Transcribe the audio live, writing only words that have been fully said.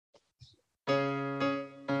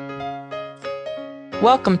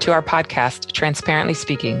Welcome to our podcast, Transparently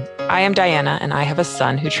Speaking. I am Diana, and I have a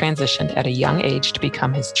son who transitioned at a young age to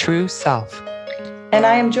become his true self. And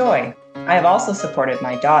I am Joy. I have also supported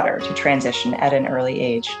my daughter to transition at an early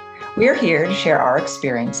age. We are here to share our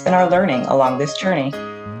experience and our learning along this journey.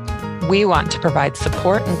 We want to provide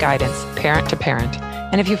support and guidance parent to parent.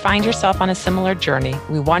 And if you find yourself on a similar journey,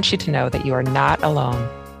 we want you to know that you are not alone.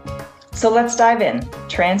 So let's dive in,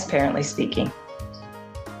 Transparently Speaking.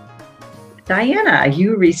 Diana,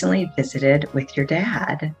 you recently visited with your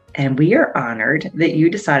dad, and we are honored that you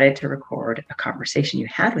decided to record a conversation you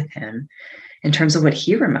had with him in terms of what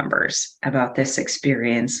he remembers about this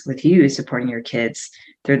experience with you supporting your kids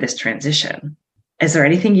through this transition. Is there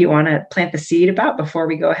anything you want to plant the seed about before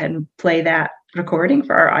we go ahead and play that recording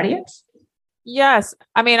for our audience? Yes.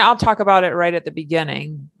 I mean, I'll talk about it right at the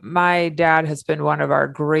beginning. My dad has been one of our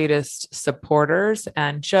greatest supporters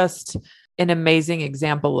and just an amazing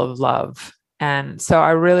example of love. And so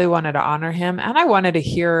I really wanted to honor him. And I wanted to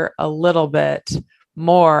hear a little bit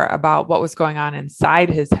more about what was going on inside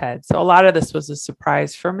his head. So a lot of this was a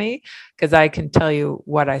surprise for me because I can tell you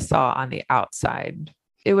what I saw on the outside.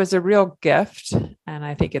 It was a real gift. And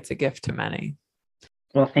I think it's a gift to many.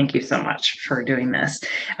 Well, thank you so much for doing this.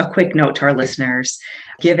 A quick note to our listeners,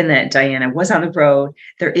 given that Diana was on the road,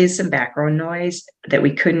 there is some background noise that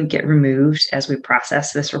we couldn't get removed as we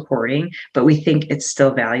process this recording, but we think it's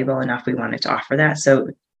still valuable enough. We wanted to offer that. So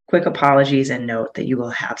quick apologies and note that you will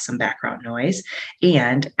have some background noise.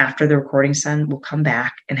 And after the recording's done, we'll come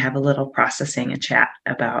back and have a little processing and chat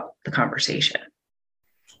about the conversation.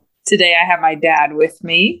 Today, I have my dad with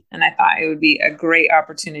me, and I thought it would be a great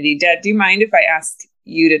opportunity. Dad, do you mind if I ask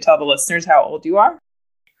you to tell the listeners how old you are?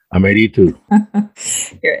 I'm 82.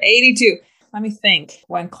 You're 82. Let me think.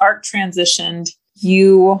 When Clark transitioned,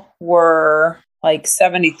 you were like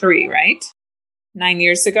 73, right? 9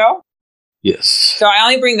 years ago? Yes. So I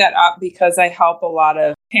only bring that up because I help a lot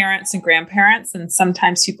of parents and grandparents. And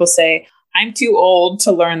sometimes people say, I'm too old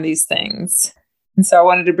to learn these things. And so I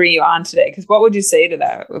wanted to bring you on today, because what would you say to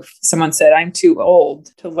that if someone said, I'm too old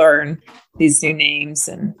to learn these new names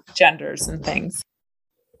and genders and things?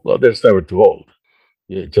 Well, there's never too old.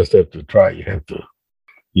 You just have to try. You have to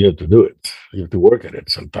do it. You have to work at it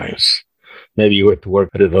sometimes. Maybe you have to work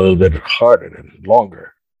at it a little bit harder and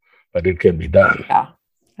longer, but it can be done. Yeah,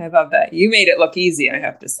 I love that. You made it look easy, I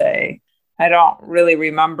have to say. I don't really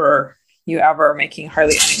remember you ever making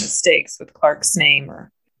hardly any mistakes with Clark's name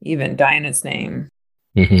or even Diana's name.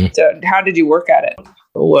 Mm-hmm. So how did you work at it?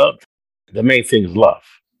 Well, the main thing is love.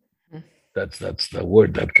 That's the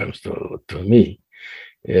word that comes to me.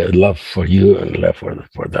 Love for you and love for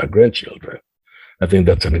the grandchildren. I think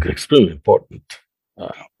that's an extremely important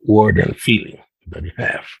word and feeling that you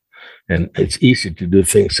have. And it's easy to do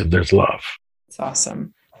things if there's love. It's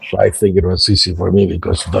awesome. So I think it was easy for me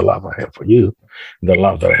because of the love I have for you, the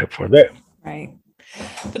love that I have for them. Right.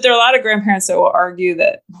 But there are a lot of grandparents that will argue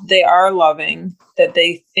that they are loving, that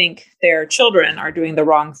they think their children are doing the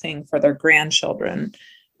wrong thing for their grandchildren.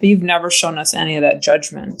 But you've never shown us any of that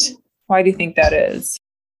judgment. Why do you think that is?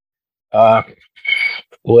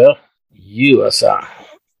 Well, you as a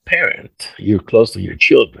parent, you're close to your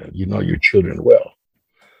children. You know your children well.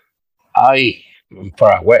 I am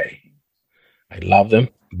far away. I love them,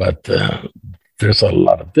 but there's a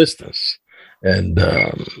lot of distance and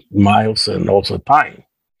miles and also time.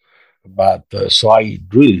 But so I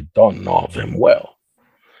really don't know them well.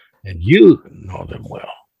 And you know them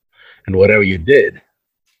well. And whatever you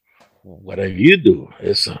do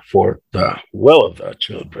is for the well of the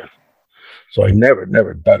children. So I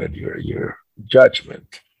never doubted your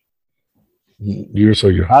judgment. Yours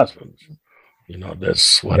or your husband's. You know,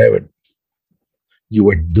 that's whatever you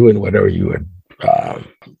were doing, whatever you were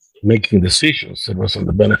making decisions, it was on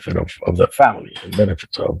the benefit of the family and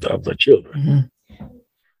benefits of the children.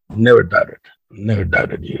 Mm-hmm. Never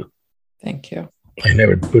doubted you. Thank you. I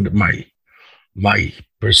never put my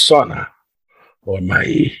persona or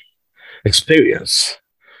my experience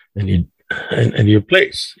in your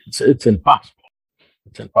place. It's impossible.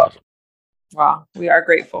 It's impossible. Wow, we are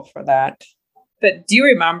grateful for that. But do you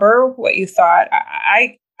remember what you thought?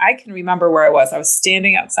 I can remember where I was. I was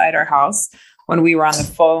standing outside our house when we were on the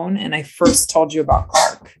phone, and I first told you about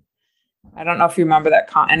Clark. I don't know if you remember that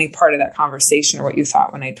any part of that conversation or what you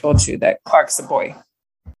thought when I told you that Clark's a boy.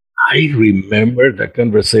 I remember the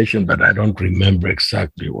conversation, but I don't remember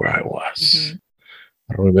exactly where I was. Mm-hmm.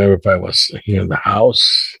 I don't remember if I was here in the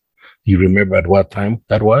house. Do you remember at what time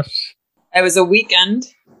that was? It was a weekend,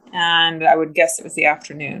 and I would guess it was the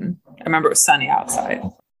afternoon. I remember it was sunny outside.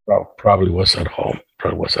 Probably was at home.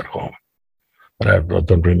 but I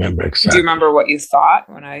don't remember exactly. Do you remember what you thought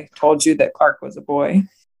when I told you that Clark was a boy?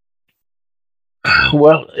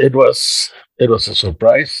 Well, it was a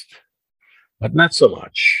surprise, but not so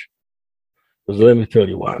much. Because let me tell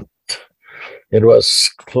you what. It was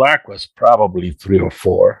Clark was probably 3 or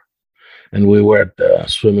 4, and we were at the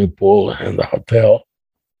swimming pool in the hotel,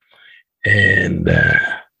 and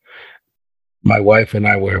my wife and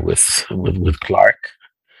I were with Clark,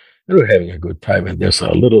 and we were having a good time. And there's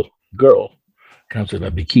a little girl comes in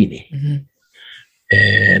a bikini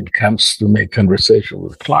and comes to make conversation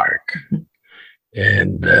with Clark,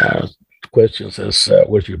 and questions as,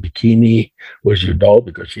 "Where's your bikini? Where's your doll?"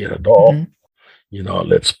 Because she had a doll.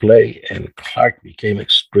 Let's play. And Clark became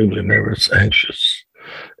extremely nervous, anxious,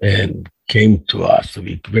 and came to us to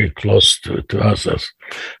be very close to us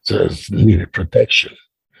as needed protection.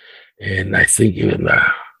 And I think even the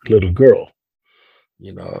little girl,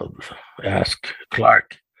 asked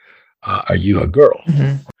Clark, "Are you a girl?"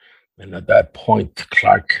 And at that point,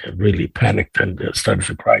 Clark really panicked and started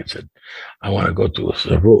to cry and said, "I want to go to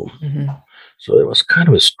the room." So it was kind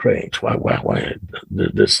of strange. Why?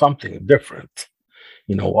 There's something different.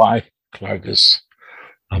 Why Clark is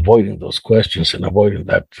avoiding those questions and avoiding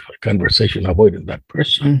that conversation, avoiding that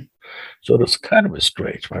person. So it was kind of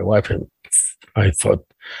strange. My wife and I thought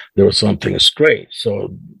there was something strange.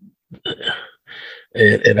 So,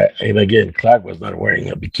 and again, Clark was not wearing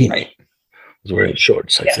a bikini. Right. He was wearing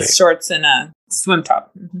shorts, I think. Shorts and a swim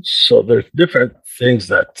top. So there's different things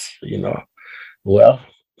that, well,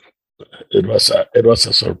 it was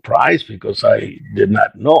a surprise because I did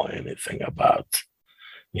not know anything about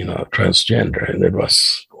transgender, and it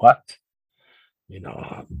was what,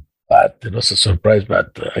 but it was a surprise.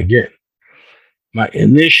 But again, my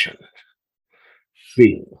initial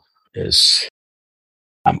feeling is,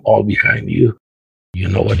 I'm all behind you. You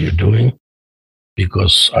know what you're doing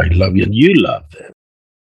because I love you and you love them,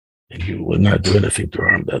 and you will not do anything to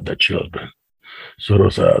harm the children. So it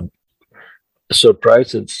was a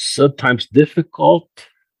surprise. It's sometimes difficult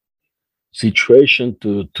situation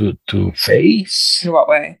to face. In what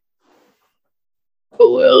way?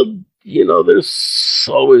 Well, there's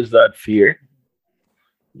always that fear.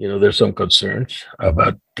 There's some concerns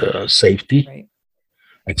about safety, right.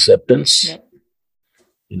 Acceptance. Yep.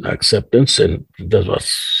 Acceptance, and that was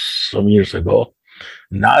some years ago.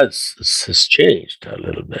 Now it's changed a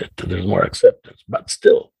little bit. There's more acceptance, but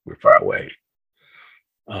still we're far away.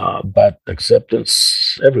 But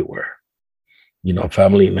acceptance everywhere.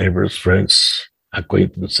 Family, neighbors, friends,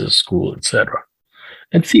 acquaintances, school, etc.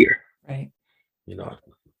 And fear. Right.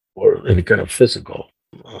 Or any kind of physical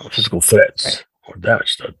threats, right, or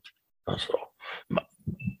damage. So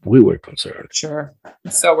we were concerned. Sure.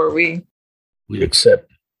 So were we. We accepted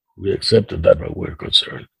that, but we're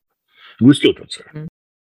concerned. And we're still concerned.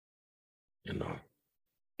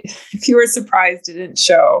 If you were surprised, it didn't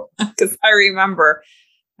show. Because I remember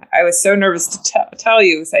I was so nervous to tell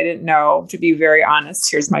you because I didn't know, to be very honest.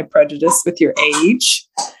 Here's my prejudice with your age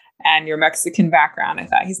and your Mexican background. I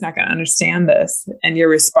thought, he's not going to understand this. And your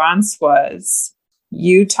response was,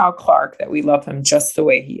 you tell Clark that we love him just the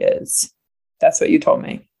way he is. That's what you told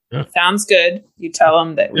me. Yeah. Sounds good. You tell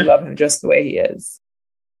him that we love him just the way he is.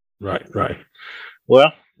 Right.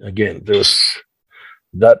 Well, again, there's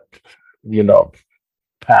that,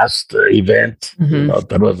 past event,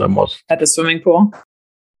 that was the most... At the swimming pool?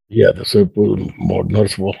 Yeah, the swimming pool, more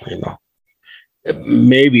noticeable,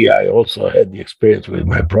 Maybe I also had the experience with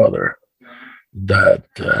my brother that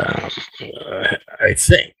I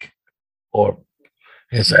think, or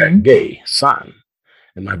as a gay son,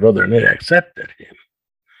 and my brother and I accepted him.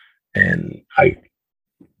 And I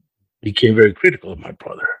became very critical of my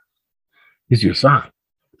brother. He's your son.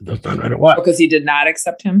 It does not matter what. Because he did not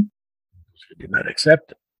accept him? He did not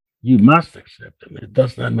accept him. You must accept him. It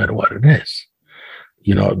does not matter what it is.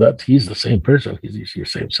 That he's the same person. He's your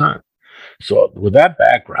same son. So with that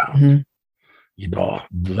background,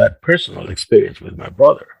 that personal experience with my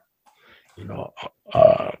brother, and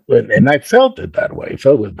I felt it that way. I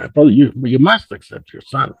felt with my brother, you must accept your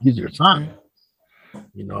son. He's your son.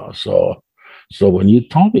 So when you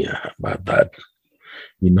told me about that,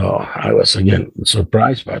 I was again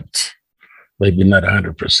surprised, but maybe not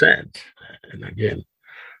 100%. And again,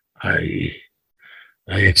 I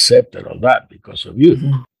accepted all that because of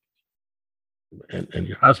you and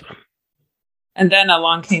your husband. And then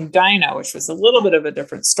along came Dinah, which was a little bit of a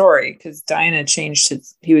different story because Dinah changed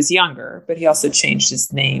he was younger, but he also changed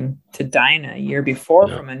his name to Dinah a year before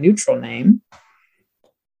from a neutral name.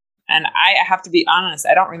 And I have to be honest,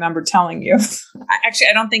 I don't remember telling you.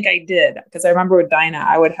 I don't think I did, because I remember with Dinah,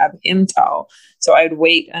 I would have him tell. So I'd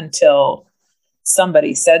wait until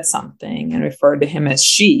somebody said something and referred to him as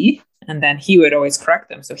she, and then he would always correct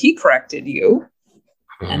them. So he corrected you,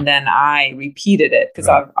 and then I repeated it because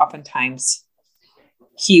oftentimes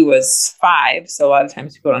he was 5. So a lot of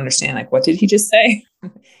times people don't understand, like, what did he just say?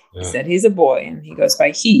 He said he's a boy and he goes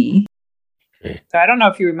by he. Okay. So I don't know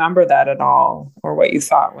if you remember that at all or what you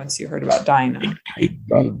thought once you heard about Dinah. I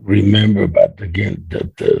don't remember, but again,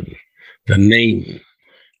 the name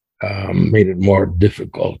made it more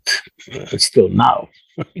difficult. Still now,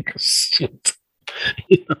 because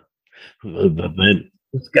the name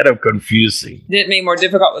it's kind of confusing. Did it make it more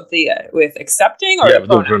difficult with accepting or the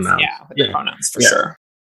pronouns? Yeah, with the pronouns for sure.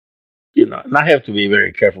 And I have to be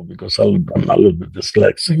very careful because I'm a little bit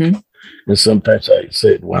dyslexic, and sometimes I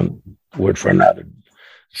say one word for another,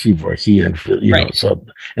 she for he, and know. So,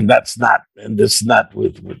 and that's not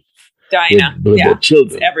with Dinah, with the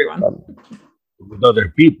children, it's everyone, with other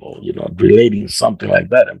people, relating something like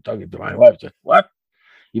that. I'm talking to my wife. Said, "What?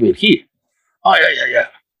 You mean he? Oh yeah.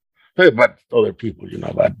 But other people,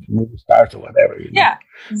 about movie stars or whatever. Yeah,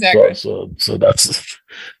 exactly. So that's."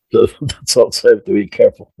 That's also have to be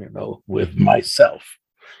careful, with myself,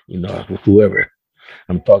 whoever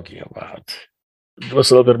I'm talking about. It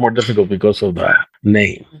was a little bit more difficult because of the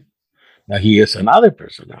name. Now he is another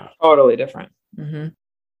personality. Totally different.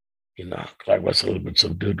 Mm-hmm. Clark was a little bit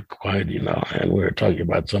subdued, quiet, and we were talking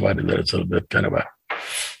about somebody that is a little bit kind of a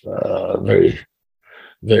very,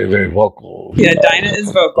 very, very vocal. Yeah, Dinah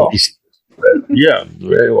is vocal. Yeah,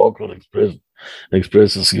 very vocal,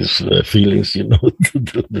 expresses his feelings,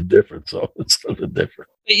 the difference. So it's a little different.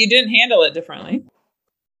 But you didn't handle it differently.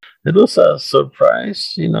 It was a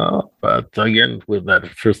surprise, but again, with that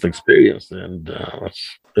first experience, and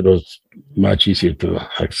it was much easier to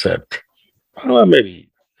accept. Well,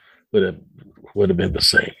 maybe would have been the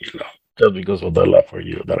same, just because of the love for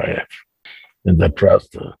you that I have, and the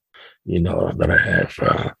trust, that I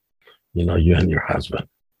have, you and your husband,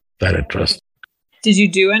 that I trust. Did you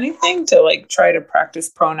do anything to try to practice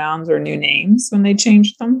pronouns or new names when they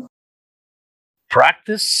changed them?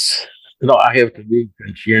 Practice? No, I have to be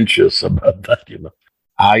conscientious about that,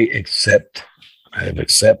 I have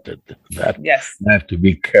accepted that. Yes. I have to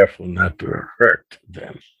be careful not to hurt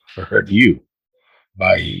them or hurt you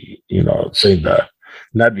by, saying that,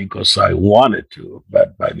 not because I wanted to,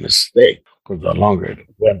 but by mistake. Because the longer it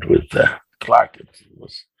went with Clark, it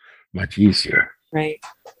was much easier. Right.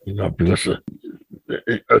 Because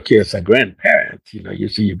as a grandparent, you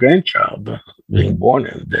see your grandchild being born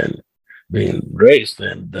and then being raised,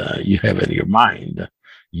 and you have in your mind,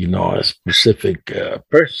 a specific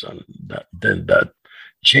person that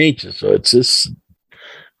changes. So it's this,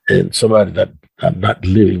 and somebody that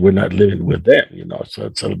we're not living with them, so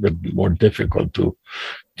it's a little bit more difficult to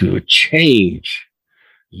change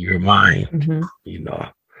your mind,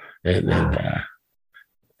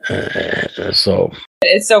 so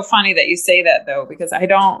it's so funny that you say that, though, because I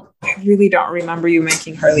really don't remember you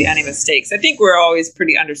making hardly any mistakes. I think we're always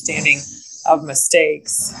pretty understanding of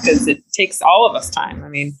mistakes because it takes all of us time. I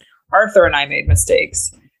mean, Arthur and I made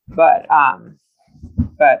mistakes, but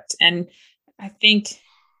and I think,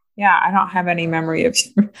 I don't have any memory of.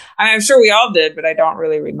 I'm sure we all did, but I don't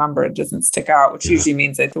really remember. It doesn't stick out, which usually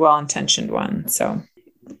means it's a well-intentioned one. So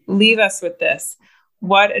leave us with this.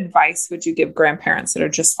 What advice would you give grandparents that are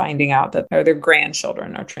just finding out that their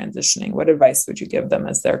grandchildren are transitioning? What advice would you give them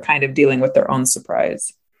as they're kind of dealing with their own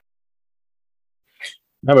surprise?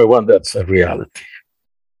 Number one, that's a reality.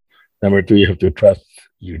 Number two, you have to trust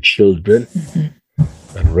your children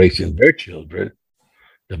and raising their children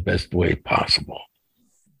the best way possible.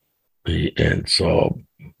 And so,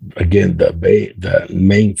 again, the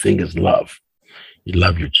main thing is love. You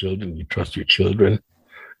love your children. You trust your children.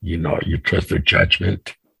 You trust their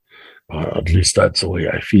judgment. At least that's the way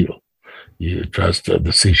I feel. You trust the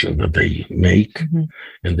decisions that they make,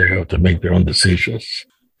 and they have to make their own decisions.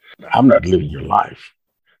 I'm not living your life.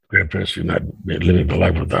 Grandparents, you're not living the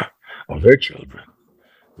life of their children.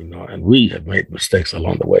 And we have made mistakes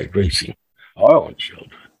along the way raising our own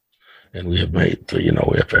children. And we have made, we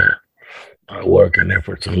have work and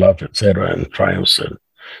efforts and love, etc., and triumphs. And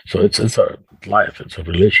so it's a life, it's a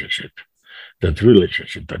relationship. That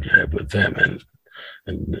relationship that you have with them, and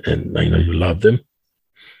you love them,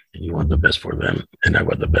 and you want the best for them, and I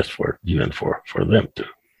want the best for you and for them too.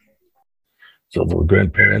 So the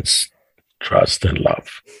grandparents, trust and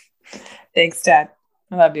love. Thanks, Dad.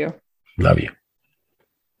 I love you. Love you.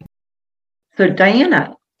 So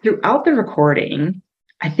Diana, throughout the recording,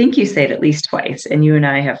 I think you say it at least twice, and you and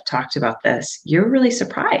I have talked about this. You're really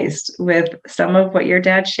surprised with some of what your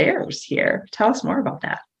dad shares here. Tell us more about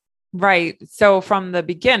that. Right. So from the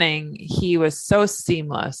beginning, he was so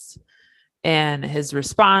seamless in his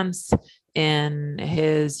response, in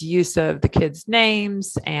his use of the kids'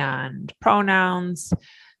 names and pronouns,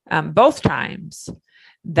 both times,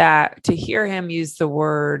 that to hear him use the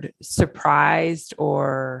word surprised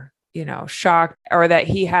or, shocked, or that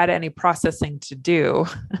he had any processing to do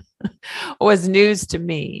was news to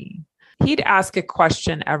me. He'd ask a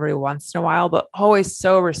question every once in a while, but always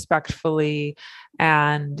so respectfully,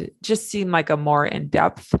 and just seemed like a more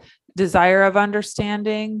in-depth desire of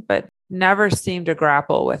understanding, but never seemed to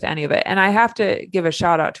grapple with any of it. And I have to give a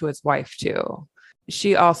shout out to his wife too.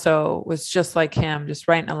 She also was just like him, just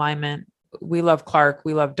right in alignment. We love Clark.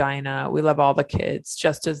 We love Dinah. We love all the kids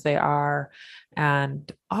just as they are. And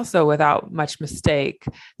also without much mistake.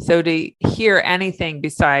 So to hear anything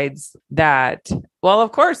besides that, well,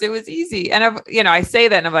 of course it was easy. And I say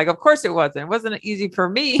that and I'm like, of course it wasn't. It wasn't easy for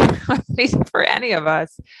me. It wasn't easy for any of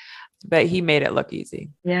us, but he made it look easy.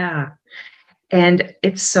 Yeah. And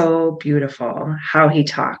it's so beautiful how he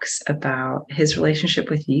talks about his relationship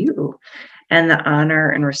with you and the honor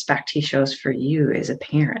and respect he shows for you as a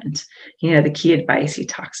parent. The key advice he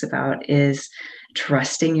talks about is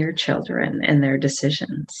trusting your children and their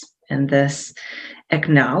decisions, and this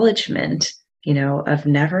acknowledgement, of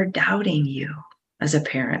never doubting you as a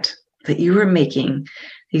parent, that you were making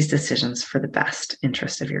these decisions for the best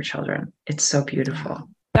interest of your children. It's so beautiful.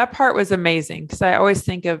 That part was amazing because I always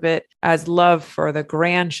think of it as love for the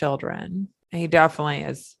grandchildren. And he definitely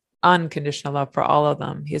is unconditional love for all of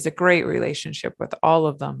them. He has a great relationship with all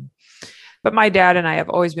of them. But my dad and I have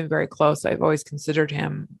always been very close. I've always considered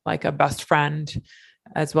him like a best friend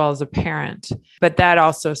as well as a parent. But that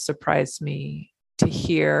also surprised me to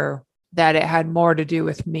hear that it had more to do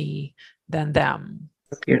with me than them.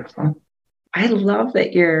 Beautiful. I love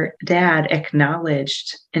that your dad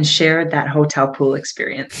acknowledged and shared that hotel pool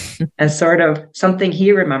experience as sort of something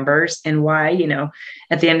he remembers, and why,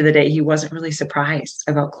 at the end of the day, he wasn't really surprised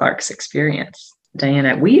about Clark's experience.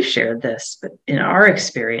 Diana, we've shared this, but in our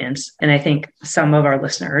experience, and I think some of our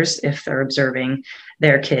listeners, if they're observing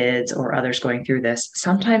their kids or others going through this,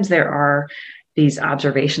 sometimes there are these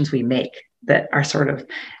observations we make that are sort of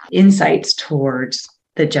insights towards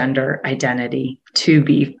the gender identity to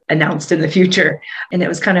be announced in the future. And it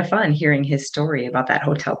was kind of fun hearing his story about that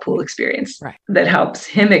hotel pool experience. Right. That helps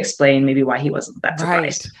him explain maybe why he wasn't that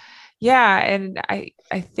surprised. Right. Yeah. And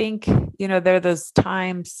I think, there are those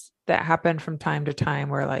times that happen from time to time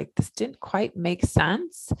where like, this didn't quite make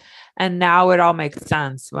sense. And now it all makes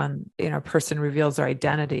sense when, a person reveals their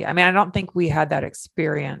identity. I mean, I don't think we had that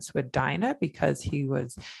experience with Dinah because he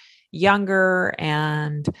was younger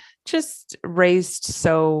and just raised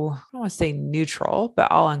so, I don't want to say neutral, but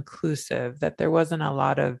all inclusive, that there wasn't a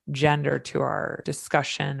lot of gender to our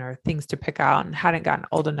discussion or things to pick out, and hadn't gotten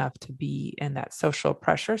old enough to be in that social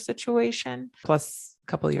pressure situation. Plus a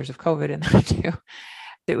couple of years of COVID in there too.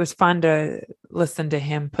 It was fun to listen to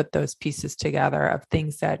him put those pieces together of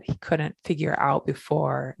things that he couldn't figure out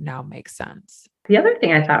before now make sense. The other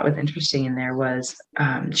thing I thought was interesting in there was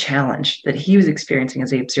challenge that he was experiencing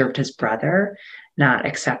as he observed his brother not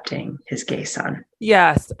accepting his gay son.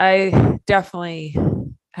 Yes, I definitely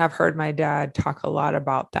have heard my dad talk a lot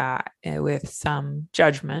about that with some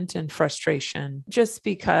judgment and frustration, just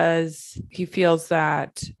because he feels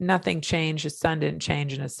that nothing changed, his son didn't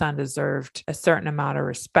change, and his son deserved a certain amount of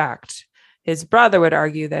respect. His brother would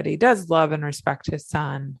argue that he does love and respect his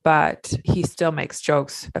son, but he still makes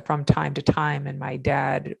jokes from time to time. And my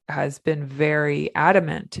dad has been very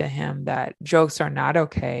adamant to him that jokes are not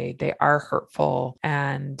okay. They are hurtful.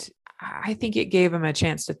 And I think it gave him a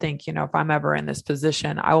chance to think, if I'm ever in this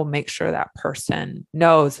position, I will make sure that person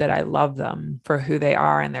knows that I love them for who they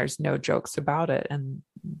are and there's no jokes about it. And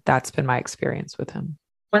that's been my experience with him.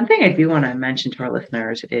 One thing I do want to mention to our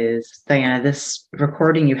listeners is, Diana, this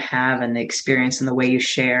recording you have and the experience and the way you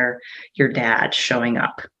share your dad showing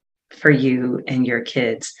up for you and your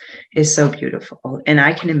kids is so beautiful. And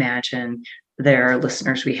I can imagine there are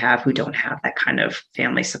listeners we have who don't have that kind of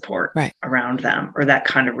family support around them, or that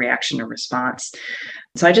kind of reaction or response.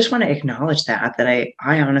 So I just want to acknowledge that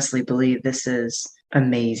I honestly believe this is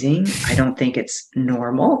amazing. I don't think it's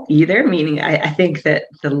normal either, meaning I think that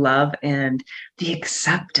the love and the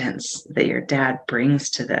acceptance that your dad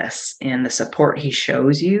brings to this and the support he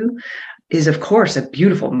shows you is, of course, a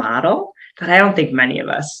beautiful model that I don't think many of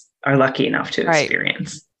us are lucky enough to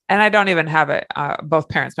experience. And I don't even have it, both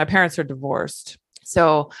parents. My parents are divorced.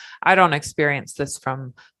 So I don't experience this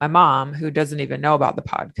from my mom, who doesn't even know about the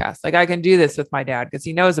podcast. Like, I can do this with my dad because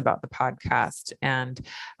he knows about the podcast and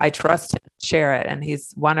I trust him to share it. And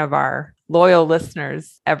he's one of our loyal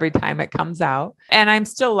listeners every time it comes out. And I'm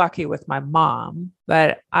still lucky with my mom,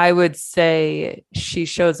 but I would say she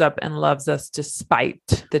shows up and loves us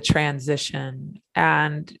despite the transition.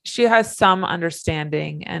 And she has some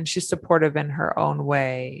understanding and she's supportive in her own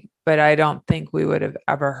way. But I don't think we would have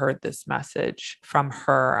ever heard this message from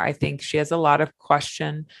her. I think she has a lot of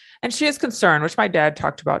question and she is concerned, which my dad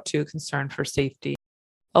talked about too, concern for safety.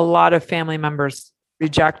 A lot of family members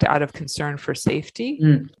reject out of concern for safety.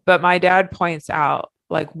 But my dad points out,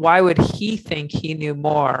 like, why would he think he knew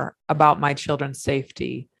more about my children's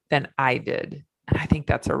safety than I did? And I think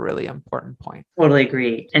that's a really important point. Totally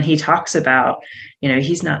agree. And he talks about,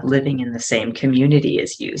 he's not living in the same community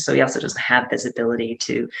as you. So he also doesn't have visibility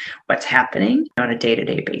to what's happening on a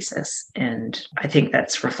day-to-day basis. And I think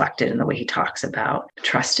that's reflected in the way he talks about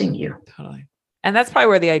trusting you. Totally. And that's probably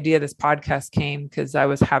where the idea of this podcast came, because I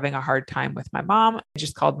was having a hard time with my mom. I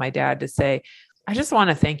just called my dad to say, I just want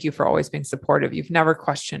to thank you for always being supportive. You've never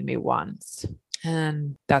questioned me once.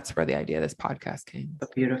 And that's where the idea of this podcast came. So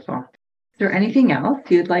beautiful. Is there anything else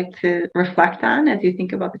you'd like to reflect on as you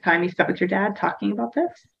think about the time you spent with your dad talking about this?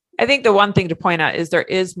 I think the one thing to point out is there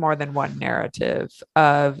is more than one narrative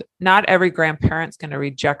of not every grandparent's going to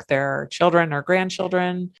reject their children or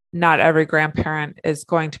grandchildren. Not every grandparent is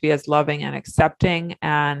going to be as loving and accepting.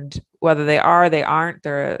 And whether they are, they aren't,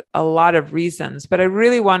 there are a lot of reasons. But I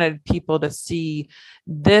really wanted people to see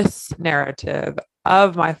this narrative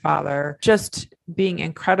of my father just being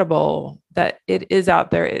incredible, that it is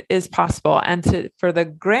out there, it is possible. And for the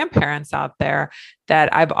grandparents out there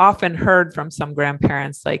that I've often heard from some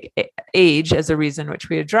grandparents, like age as a reason which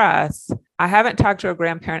we address. I haven't talked to a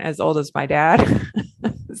grandparent as old as my dad.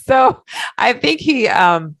 So I think he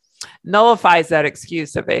nullifies that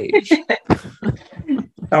excuse of age.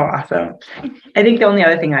 So awesome. I think the only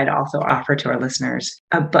other thing I'd also offer to our listeners,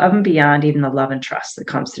 above and beyond even the love and trust that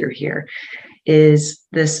comes through here, is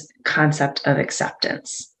this concept of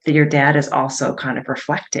acceptance that your dad is also kind of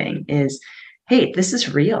reflecting is, hey, this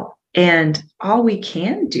is real. And all we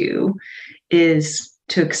can do is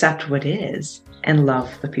to accept what is and love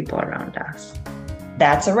the people around us.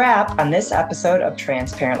 That's a wrap on this episode of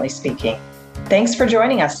Transparently Speaking. Thanks for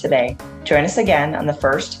joining us today. Join us again on the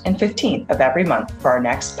 1st and 15th of every month for our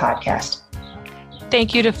next podcast.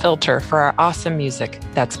 Thank you to Filter for our awesome music.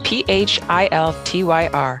 That's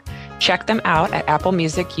PHILTYR. Check them out at Apple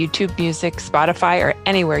Music, YouTube Music, Spotify, or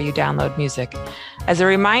anywhere you download music. As a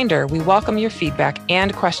reminder, we welcome your feedback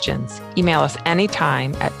and questions. Email us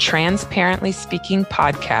anytime at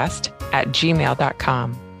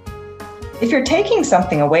transparentlyspeakingpodcast@gmail.com. If you're taking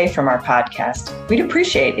something away from our podcast, we'd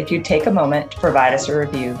appreciate if you'd take a moment to provide us a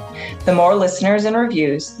review. The more listeners and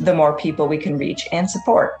reviews, the more people we can reach and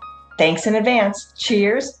support. Thanks in advance.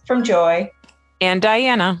 Cheers from Joy and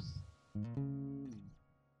Diana.